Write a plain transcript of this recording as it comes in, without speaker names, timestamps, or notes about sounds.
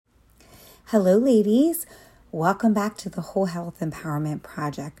Hello, ladies. Welcome back to the Whole Health Empowerment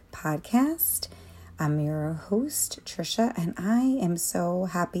Project podcast. I'm your host, Trisha, and I am so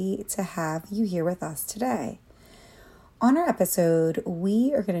happy to have you here with us today. On our episode,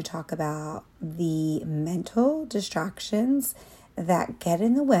 we are going to talk about the mental distractions that get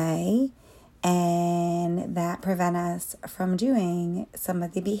in the way and that prevent us from doing some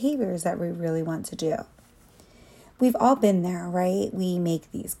of the behaviors that we really want to do. We've all been there, right? We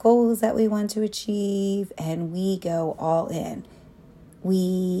make these goals that we want to achieve and we go all in.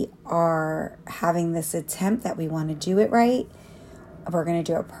 We are having this attempt that we want to do it right. We're going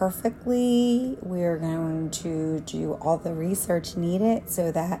to do it perfectly. We're going to do all the research needed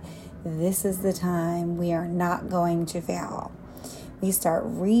so that this is the time we are not going to fail. We start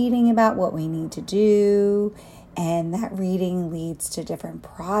reading about what we need to do, and that reading leads to different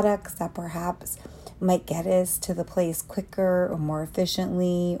products that perhaps might get us to the place quicker or more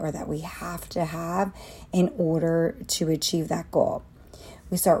efficiently, or that we have to have in order to achieve that goal.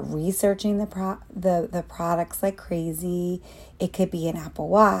 We start researching the products like crazy. It could be an Apple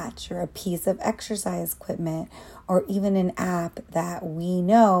Watch or a piece of exercise equipment or even an app that we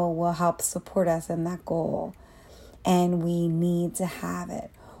know will help support us in that goal. And we need to have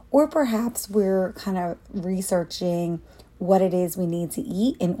it. Or perhaps we're kind of researching what it is we need to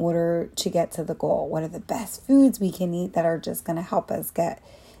eat in order to get to the goal. What are the best foods we can eat that are just going to help us get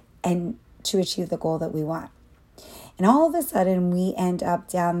and to achieve the goal that we want. And all of a sudden, we end up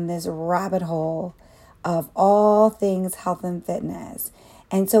down this rabbit hole of all things health and fitness.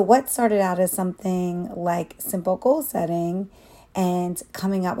 And so what started out as something like simple goal setting and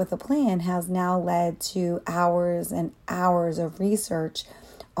coming up with a plan has now led to hours and hours of research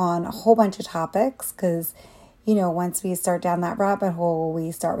on a whole bunch of topics because, you know, once we start down that rabbit hole,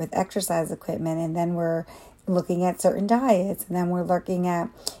 we start with exercise equipment and then we're looking at certain diets and then we're looking at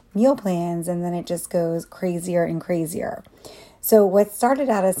meal plans and then it just goes crazier and crazier. So what started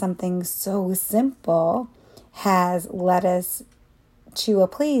out as something so simple has led us to a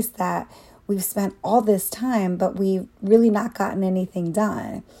place that we've spent all this time, but we've really not gotten anything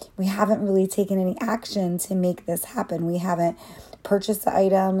done. We haven't really taken any action to make this happen. We haven't purchased the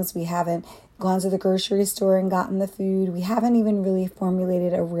items. We haven't gone to the grocery store and gotten the food. We haven't even really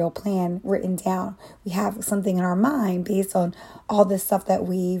formulated a real plan written down. We have something in our mind based on all this stuff that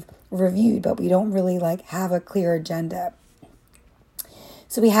we've reviewed, but we don't really have a clear agenda.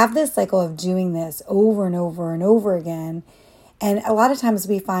 So we have this cycle of doing this over and over and over again. And a lot of times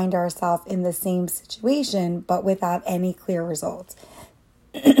we find ourselves in the same situation, but without any clear results.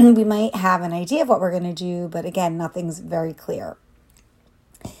 We might have an idea of what we're going to do, but again, nothing's very clear.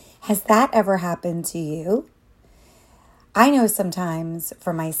 Has that ever happened to you? I know sometimes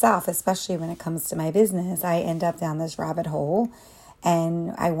for myself, especially when it comes to my business, I end up down this rabbit hole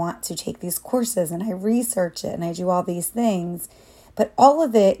and I want to take these courses and I research it and I do all these things, but all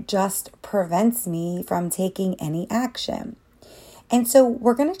of it just prevents me from taking any action. And so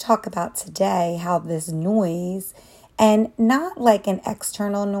we're going to talk about today how this noise, and not like an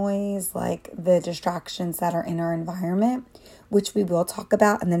external noise, like the distractions that are in our environment, which we will talk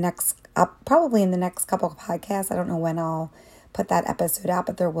about in the next, probably in the next couple of podcasts. I don't know when I'll put that episode out,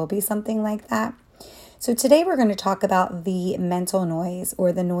 but there will be something like that. So today we're going to talk about the mental noise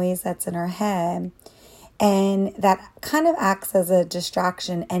or the noise that's in our head, and that kind of acts as a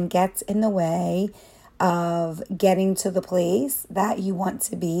distraction and gets in the way of getting to the place that you want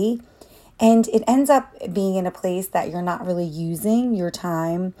to be. And it ends up being in a place that you're not really using your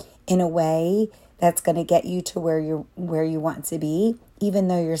time in a way that's going to get you to where you want to be, even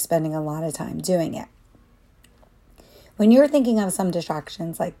though you're spending a lot of time doing it. When you're thinking of some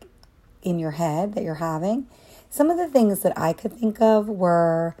distractions like in your head that you're having, some of the things that I could think of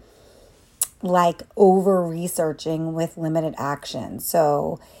were like over researching with limited action.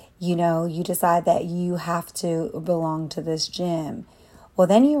 So, you know, you decide that you have to belong to this gym. Well,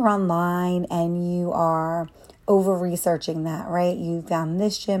 then you're online and you are over researching that, right? You found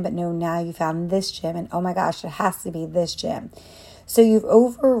this gym, but no, now you found this gym and oh my gosh, it has to be this gym. So you've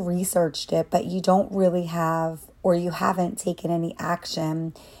over researched it, but you don't really have, or you haven't taken any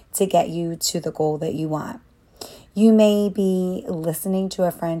action to get you to the goal that you want. You may be listening to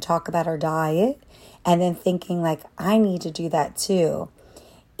a friend talk about her diet and then thinking like, I need to do that too.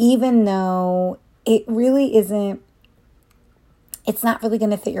 Even though it really isn't, it's not really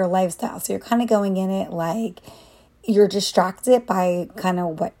going to fit your lifestyle. So you're kind of going in it like you're distracted by kind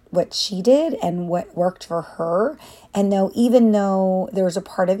of what she did and what worked for her. And even though there's a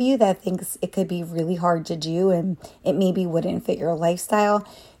part of you that thinks it could be really hard to do and it maybe wouldn't fit your lifestyle,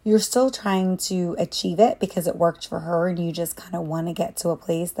 you're still trying to achieve it because it worked for her, and you just kind of want to get to a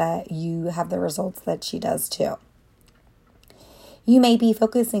place that you have the results that she does too. You may be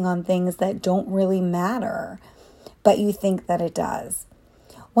focusing on things that don't really matter, but you think that it does.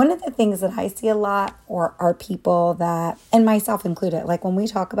 One of the things that I see a lot are people that, and myself included, like when we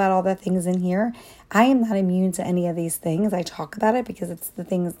talk about all the things in here, I am not immune to any of these things. I talk about it because it's the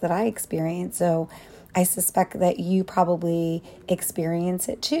things that I experience. So I suspect that you probably experience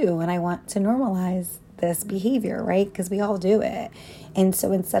it too. And I want to normalize this behavior, right? Because we all do it. And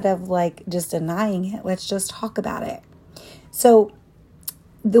so instead of like just denying it, let's just talk about it. So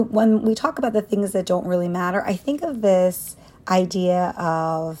when we talk about the things that don't really matter, I think of this idea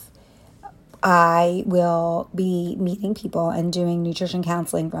of I will be meeting people and doing nutrition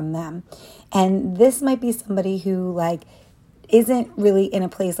counseling from them. And this might be somebody who like isn't really in a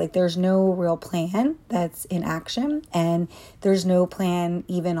place, like there's no real plan that's in action, and there's no plan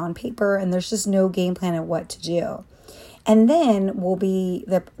even on paper, and there's just no game plan of what to do. And then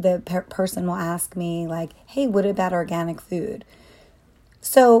the person will ask me like, hey, what about organic food?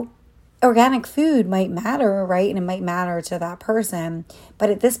 So organic food might matter, right? And it might matter to that person. But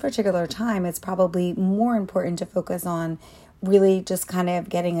at this particular time, it's probably more important to focus on really just kind of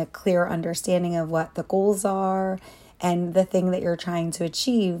getting a clear understanding of what the goals are and the thing that you're trying to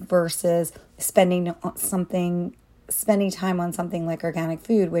achieve versus spending time on something like organic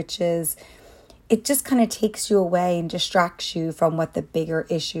food, which is, it just kind of takes you away and distracts you from what the bigger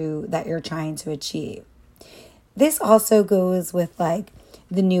issue that you're trying to achieve. This also goes with like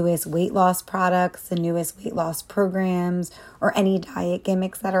the newest weight loss products, the newest weight loss programs, or any diet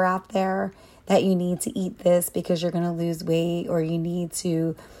gimmicks that are out there that you need to eat this because you're going to lose weight, or you need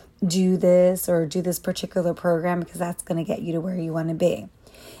to do this or do this particular program because that's going to get you to where you want to be.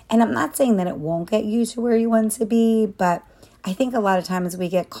 And I'm not saying that it won't get you to where you want to be, but I think a lot of times we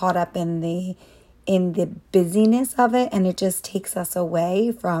get caught up in the busyness of it, and it just takes us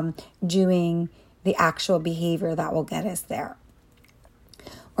away from doing the actual behavior that will get us there.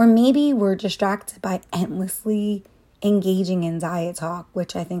 Or maybe we're distracted by endlessly engaging in diet talk,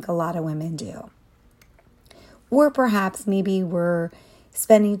 which I think a lot of women do. Or perhaps maybe we're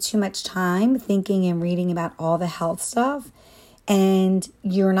spending too much time thinking and reading about all the health stuff, and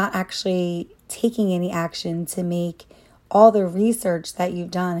you're not actually taking any action to make all the research that you've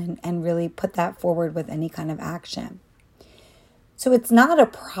done and really put that forward with any kind of action. So it's not a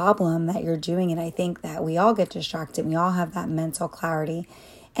problem that you're doing it. I think that we all get distracted. We all have that mental clarity.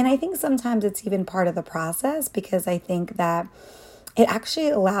 And I think sometimes it's even part of the process, because I think that it actually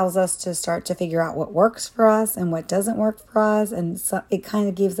allows us to start to figure out what works for us and what doesn't work for us. And so it kind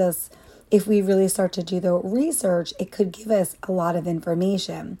of gives us, if we really start to do the research, it could give us a lot of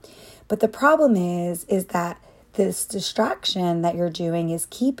information. But the problem is that this distraction that you're doing is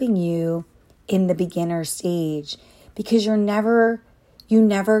keeping you in the beginner stage, because you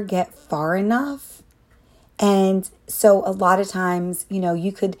never get far enough. And so a lot of times,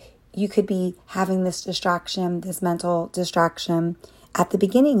 you could be having this distraction, this mental distraction at the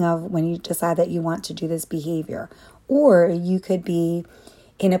beginning of when you decide that you want to do this behavior. Or you could be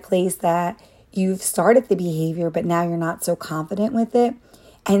in a place that you've started the behavior, but now you're not so confident with it.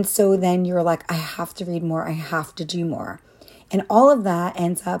 And so then you're like, I have to read more, I have to do more. And all of that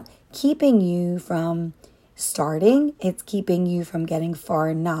ends up keeping you from starting. It's keeping you from getting far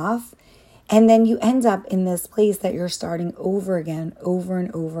enough. And then you end up in this place that you're starting over again, over and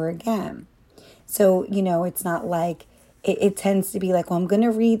over again. So, it's not like, it tends to be like, well, I'm going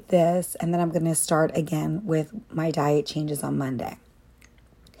to read this and then I'm going to start again with my diet changes on Monday.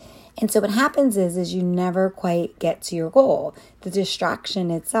 And so what happens is you never quite get to your goal. The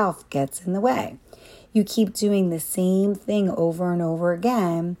distraction itself gets in the way. You keep doing the same thing over and over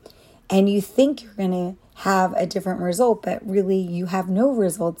again, and you think you're going to have a different result, but really you have no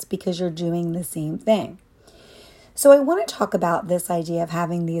results because you're doing the same thing. So I want to talk about this idea of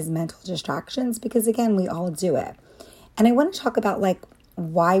having these mental distractions, because again, we all do it. And I want to talk about like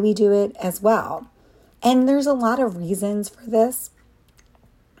why we do it as well. And there's a lot of reasons for this.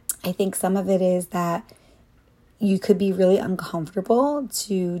 I think some of it is that you could be really uncomfortable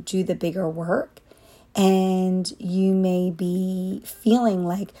to do the bigger work, and you may be feeling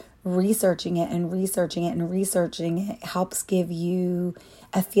like researching it helps give you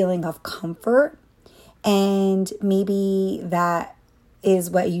a feeling of comfort. And maybe that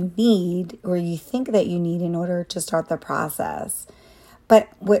is what you need, or you think that you need, in order to start the process. But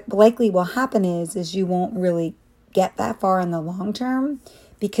what likely will happen is you won't really get that far in the long term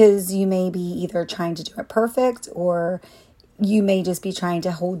because you may be either trying to do it perfect, or you may just be trying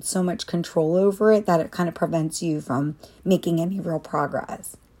to hold so much control over it that it kind of prevents you from making any real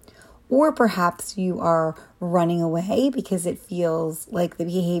progress. Or perhaps you are running away because it feels like the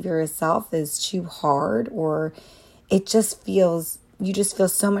behavior itself is too hard, or you just feel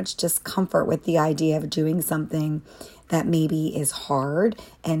so much discomfort with the idea of doing something that maybe is hard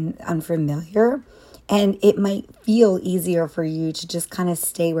and unfamiliar. And it might feel easier for you to just kind of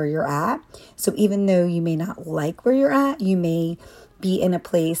stay where you're at. So even though you may not like where you're at, you may be in a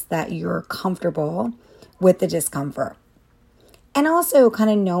place that you're comfortable with the discomfort. And also kind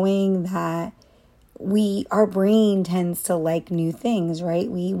of knowing that our brain tends to like new things, right?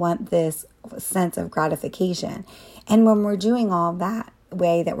 We want this sense of gratification. And when we're doing all that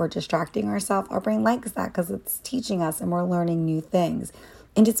way that we're distracting ourselves, our brain likes that because it's teaching us and we're learning new things.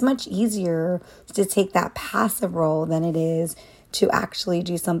 And it's much easier to take that passive role than it is to actually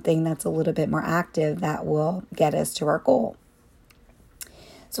do something that's a little bit more active that will get us to our goal.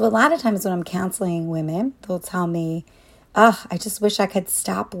 So a lot of times when I'm counseling women, they'll tell me, I just wish I could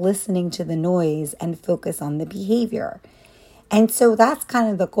stop listening to the noise and focus on the behavior. And so that's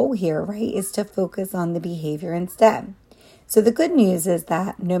kind of the goal here, right? Is to focus on the behavior instead. So the good news is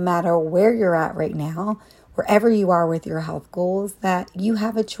that no matter where you're at right now, wherever you are with your health goals, that you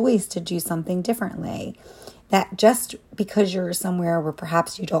have a choice to do something differently. That just because you're somewhere where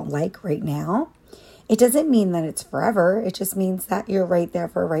perhaps you don't like right now, it doesn't mean that it's forever. It just means that you're right there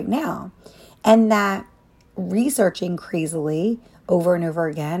for right now. And that researching crazily over and over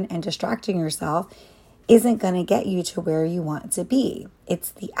again and distracting yourself isn't going to get you to where you want to be.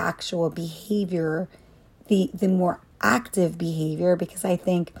 It's the actual behavior, the more active behavior, because I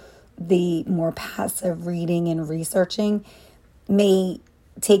think the more passive reading and researching may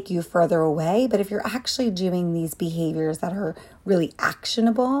take you further away. But if you're actually doing these behaviors that are really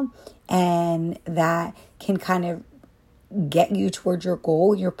actionable and that can kind of get you towards your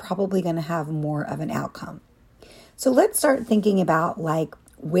goal, you're probably going to have more of an outcome. So let's start thinking about like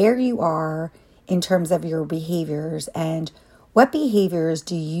where you are in terms of your behaviors and what behaviors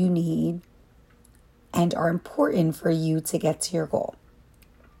do you need and are important for you to get to your goal.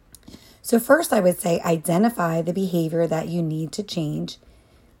 So first, I would say identify the behavior that you need to change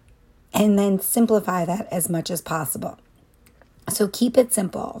and then simplify that as much as possible. So keep it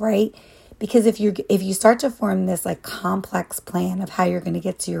simple, right? Because if you start to form this like complex plan of how you're going to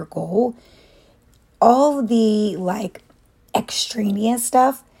get to your goal, all of the like extraneous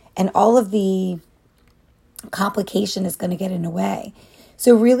stuff and all of the complication is going to get in the way.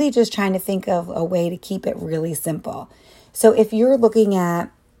 So really just trying to think of a way to keep it really simple. So if you're looking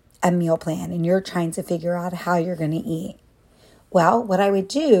at a meal plan and you're trying to figure out how you're going to eat, well, what I would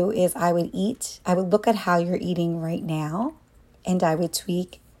do is I would look at how you're eating right now, and I would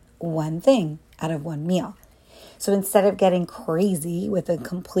tweak one thing out of one meal. So instead of getting crazy with a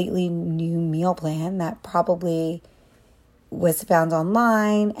completely new meal plan that probably was found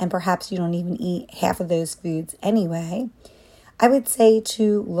online and perhaps you don't even eat half of those foods anyway, I would say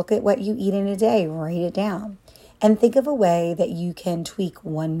to look at what you eat in a day, write it down, and think of a way that you can tweak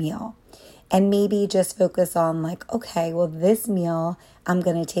one meal. And maybe just focus on like, okay, well, this meal, I'm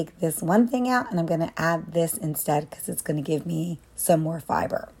going to take this one thing out and I'm going to add this instead because it's going to give me some more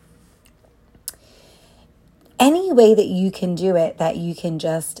fiber. Any way that you can do it, that you can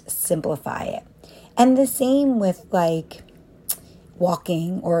just simplify it. And the same with like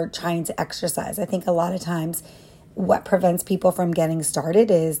walking or trying to exercise. I think a lot of times what prevents people from getting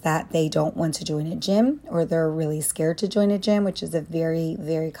started is that they don't want to join a gym or they're really scared to join a gym, which is a very,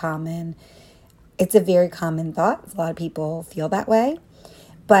 very common thought. A lot of people feel that way.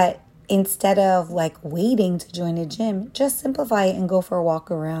 But instead of like waiting to join a gym, just simplify it and go for a walk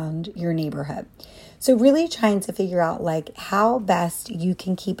around your neighborhood. So really trying to figure out like how best you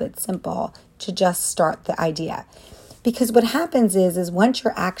can keep it simple to just start the idea. Because what happens is once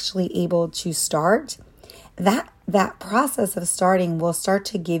you're actually able to start, that process of starting will start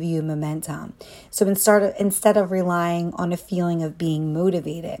to give you momentum. So instead of relying on a feeling of being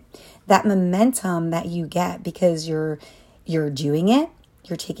motivated, that momentum that you get because you're doing it,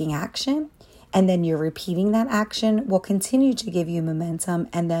 you're taking action, and then you're repeating that action will continue to give you momentum.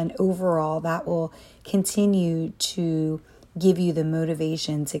 And then overall, that will continue to give you the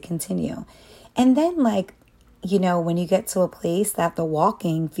motivation to continue. And then when you get to a place that the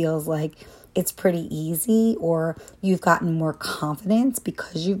walking feels like it's pretty easy or you've gotten more confidence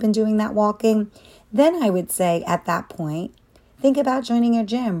because you've been doing that walking, then I would say at that point, think about joining a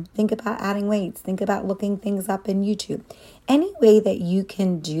gym. Think about adding weights. Think about looking things up in YouTube. Any way that you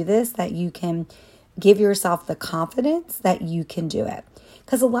can do this, that you can give yourself the confidence that you can do it.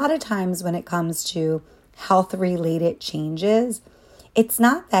 Because a lot of times when it comes to health-related changes, it's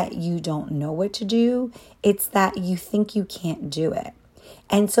not that you don't know what to do, it's that you think you can't do it.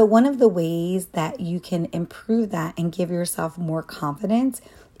 And so one of the ways that you can improve that and give yourself more confidence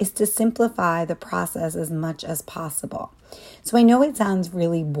is to simplify the process as much as possible. So I know it sounds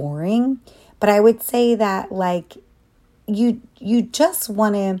really boring, but I would say that like you just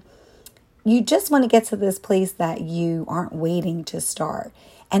want to get to this place that you aren't waiting to start.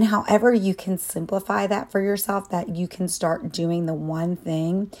 And however you can simplify that for yourself, that you can start doing the one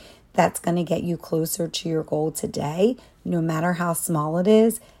thing that's going to get you closer to your goal today, no matter how small it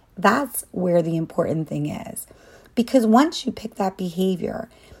is, that's where the important thing is. Because once you pick that behavior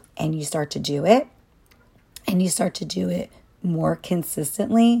and you start to do it, and you start to do it more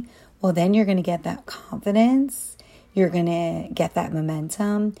consistently, well, then you're going to get that confidence, you're going to get that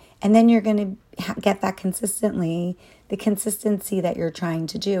momentum, and then you're going to get that the consistency that you're trying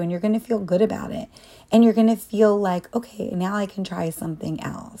to do, and you're going to feel good about it. And you're going to feel like, okay, now I can try something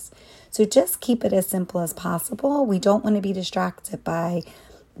else. So just keep it as simple as possible. We don't want to be distracted by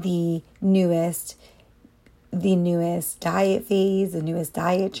the newest diet phase, the newest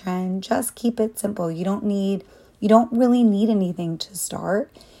diet trend. Just keep it simple. You don't really need anything to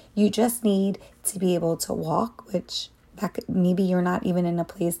start. You just need to be able to walk, which maybe you're not even in a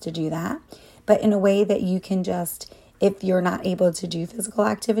place to do that, but in a way that you can just, if you're not able to do physical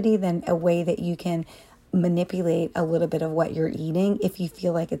activity, then a way that you can manipulate a little bit of what you're eating if you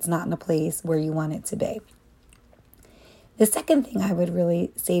feel like it's not in a place where you want it to be. The second thing I would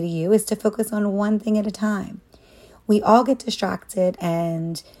really say to you is to focus on one thing at a time. We all get distracted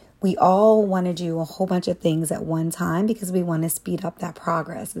and we all want to do a whole bunch of things at one time because we want to speed up that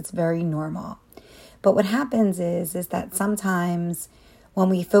progress. It's very normal. But what happens is that sometimes when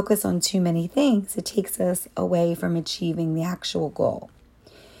we focus on too many things, it takes us away from achieving the actual goal.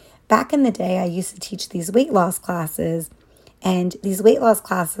 Back in the day, I used to teach these weight loss classes, and these weight loss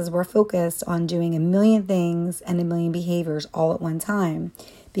classes were focused on doing a million things and a million behaviors all at one time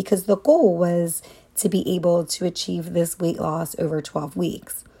because the goal was to be able to achieve this weight loss over 12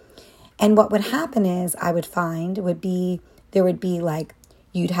 weeks. And what would happen is I would find there would be like,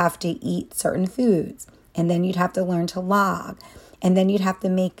 you'd have to eat certain foods, and then you'd have to learn to log, and then you'd have to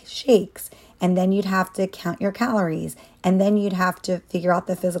make shakes, and then you'd have to count your calories, and then you'd have to figure out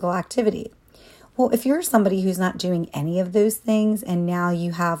the physical activity. Well, if you're somebody who's not doing any of those things, and now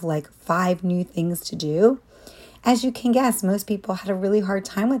you have like 5 new things to do, as you can guess, most people had a really hard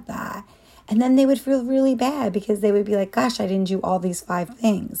time with that. And then they would feel really bad because they would be like, gosh, I didn't do all these 5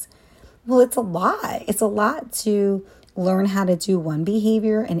 things. Well, it's a lot. It's a lot to learn how to do one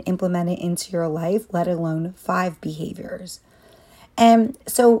behavior and implement it into your life, let alone 5 behaviors. And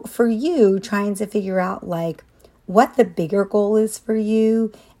so for you, trying to figure out like what the bigger goal is for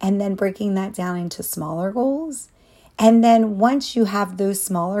you, and then breaking that down into smaller goals. And then once you have those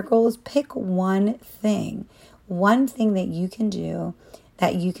smaller goals, pick one thing that you can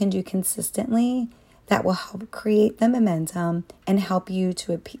do consistently that will help create the momentum and help you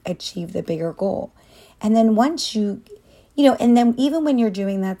to achieve the bigger goal. And then once and then even when you're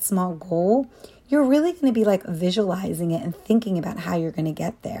doing that small goal, you're really going to be like visualizing it and thinking about how you're going to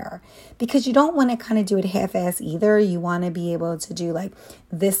get there, because you don't want to kind of do it half-ass either. You want to be able to do like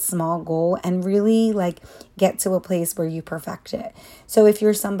this small goal and really like get to a place where you perfect it. So if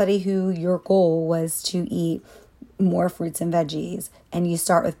you're somebody who your goal was to eat more fruits and veggies, and you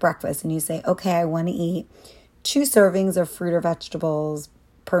start with breakfast and you say, okay, I want to eat 2 servings of fruit or vegetables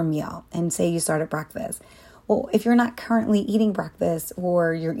per meal, and say you start at breakfast. Well, if you're not currently eating breakfast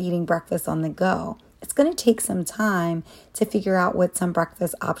or you're eating breakfast on the go, it's going to take some time to figure out what some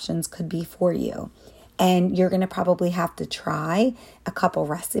breakfast options could be for you. And you're going to probably have to try a couple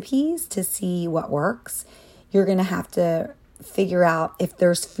recipes to see what works. You're going to have to figure out if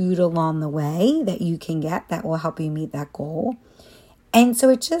there's food along the way that you can get that will help you meet that goal. And so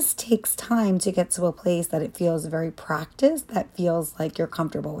it just takes time to get to a place that it feels very practiced, that feels like you're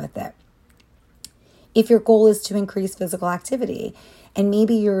comfortable with it. If your goal is to increase physical activity, and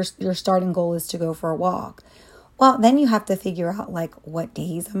maybe your starting goal is to go for a walk, well, then you have to figure out like, what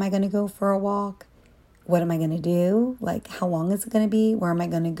days am I going to go for a walk? What am I going to do? Like, how long is it going to be? Where am I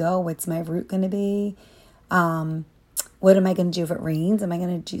going to go? What's my route going to be? What am I going to do if it rains? Am I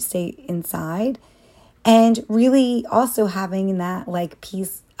going to stay inside? And really also having that like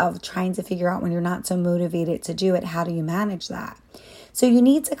piece of trying to figure out when you're not so motivated to do it, how do you manage that? So you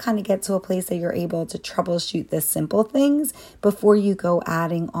need to kind of get to a place that you're able to troubleshoot the simple things before you go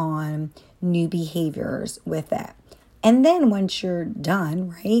adding on new behaviors with it. And then once you're done,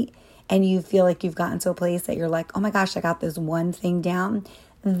 right, and you feel like you've gotten to a place that you're like, oh my gosh, I got this one thing down,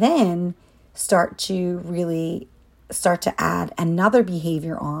 then start to add another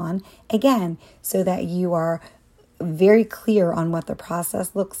behavior on again, so that you are very clear on what the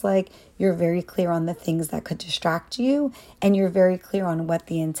process looks like. You're very clear on the things that could distract you, and you're very clear on what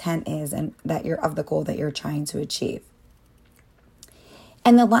the intent is and that you're of the goal that you're trying to achieve.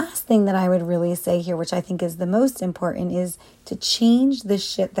 And the last thing that I would really say here, which I think is the most important, is to change the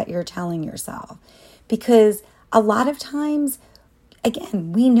shit that you're telling yourself. Because a lot of times,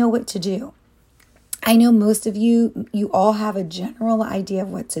 again, we know what to do. I know most of you all have a general idea of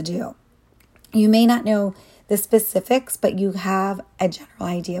what to do. You may not know the specifics, but you have a general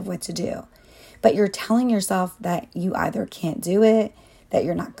idea of what to do. But you're telling yourself that you either can't do it, that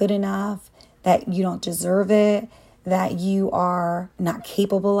you're not good enough, that you don't deserve it, that you are not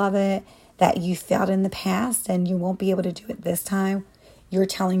capable of it, that you failed in the past and you won't be able to do it this time. You're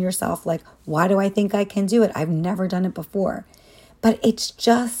telling yourself, like, why do I think I can do it? I've never done it before. But it's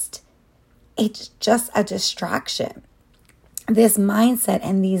just a distraction. This mindset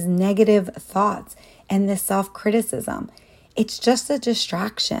and these negative thoughts and this self-criticism, it's just a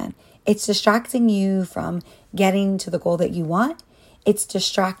distraction. It's distracting you from getting to the goal that you want. It's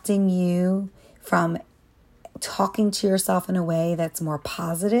distracting you from talking to yourself in a way that's more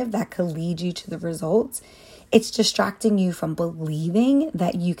positive, that could lead you to the results. It's distracting you from believing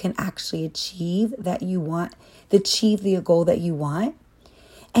that you can actually achieve the goal that you want.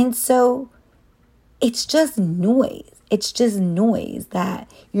 And so it's just noise. It's just noise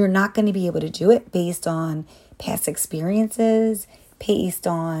that you're not going to be able to do it based on past experiences, based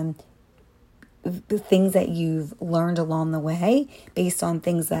on the things that you've learned along the way, based on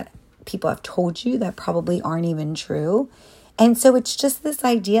things that people have told you that probably aren't even true. And so it's just this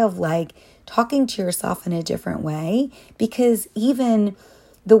idea of like talking to yourself in a different way, because even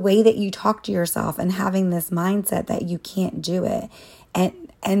the way that you talk to yourself and having this mindset that you can't do it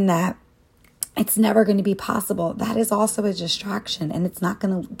and that it's never going to be possible, that is also a distraction, and it's not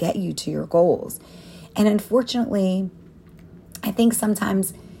going to get you to your goals. And unfortunately, I think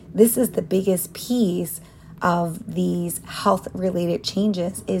sometimes this is the biggest piece of these health-related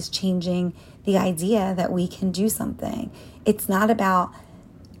changes, is changing the idea that we can do something. It's not about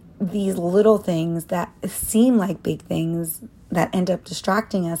these little things that seem like big things that end up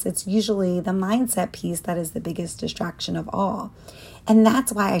distracting us. It's usually the mindset piece that is the biggest distraction of all. And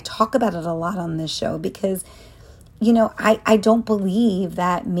that's why I talk about it a lot on this show, because, I don't believe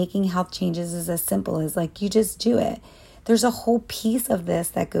that making health changes is as simple as like you just do it. There's a whole piece of this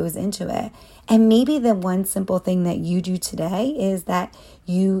that goes into it. And maybe the one simple thing that you do today is that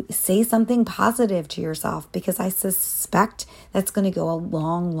you say something positive to yourself, because I suspect that's going to go a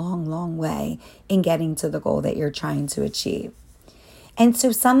long, long, long way in getting to the goal that you're trying to achieve. And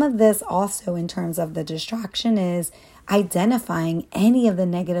so some of this also in terms of the distraction is identifying any of the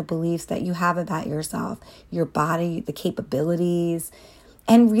negative beliefs that you have about yourself, your body, the capabilities,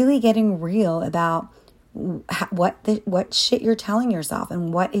 and really getting real about what shit you're telling yourself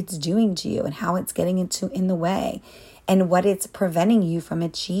and what it's doing to you and how it's getting in the way and what it's preventing you from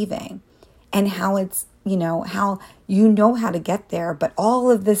achieving, and how it's, how to get there, but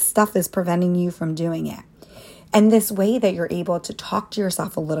all of this stuff is preventing you from doing it. And this way that you're able to talk to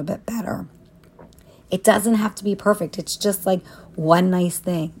yourself a little bit better. It doesn't have to be perfect. It's just like one nice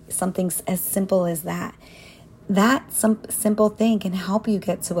thing, something as simple as that. That simple thing can help you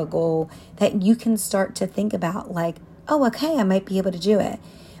get to a goal that you can start to think about like, oh, okay, I might be able to do it,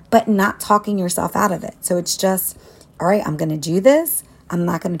 but not talking yourself out of it. So it's just, all right, I'm going to do this. I'm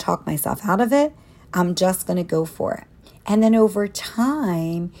not going to talk myself out of it. I'm just going to go for it. And then over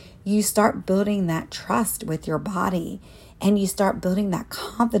time, you start building that trust with your body, and you start building that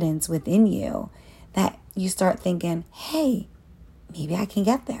confidence within you, that you start thinking, hey, maybe I can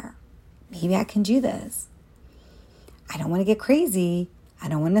get there. Maybe I can do this. I don't want to get crazy. I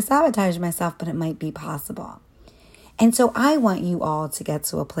don't want to sabotage myself, but it might be possible. And so I want you all to get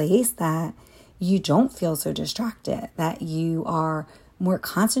to a place that you don't feel so distracted, that you are more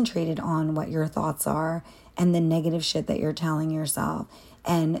concentrated on what your thoughts are and the negative shit that you're telling yourself,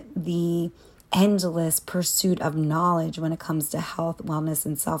 and the endless pursuit of knowledge when it comes to health, wellness,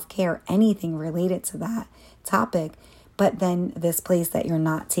 and self-care, anything related to that topic, but then this place that you're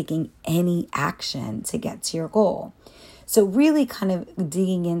not taking any action to get to your goal. So really kind of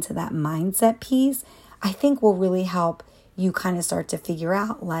digging into that mindset piece, I think will really help you kind of start to figure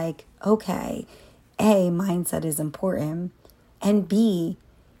out like, okay, A, mindset is important, and B,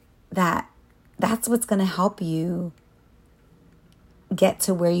 that's what's going to help you get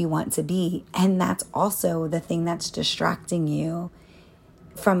to where you want to be. And that's also the thing that's distracting you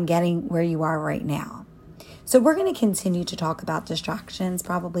from getting where you are right now. So we're going to continue to talk about distractions.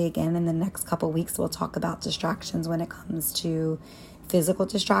 Probably again in the next couple of weeks, we'll talk about distractions when it comes to physical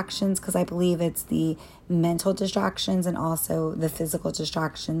distractions, because I believe it's the mental distractions and also the physical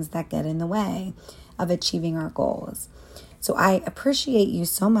distractions that get in the way of achieving our goals. So I appreciate you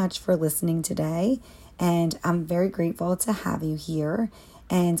so much for listening today, and I'm very grateful to have you here.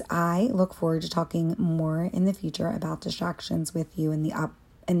 And I look forward to talking more in the future about distractions with you in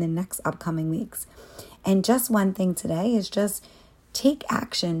the next upcoming weeks. And just one thing today is just take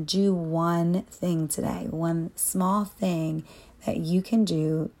action. Do one thing today, one small thing that you can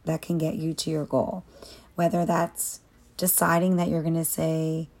do that can get you to your goal. Whether that's deciding that you're going to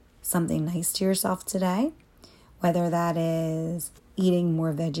say something nice to yourself today, whether that is eating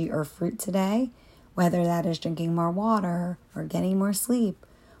more veggie or fruit today, whether that is drinking more water or getting more sleep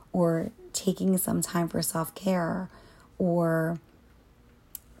or taking some time for self-care or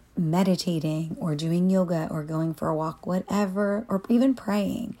meditating or doing yoga or going for a walk, whatever, or even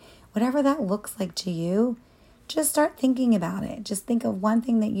praying, whatever that looks like to you, just start thinking about it. Just think of one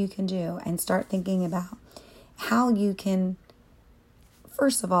thing that you can do and start thinking about how you can,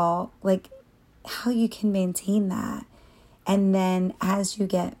 first of all, how you can maintain that. And then as you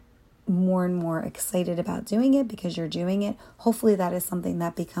get more and more excited about doing it because you're doing it, hopefully that is something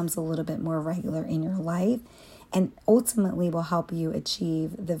that becomes a little bit more regular in your life and ultimately will help you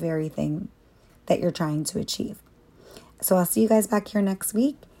achieve the very thing that you're trying to achieve. So I'll see you guys back here next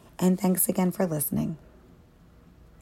week, and thanks again for listening.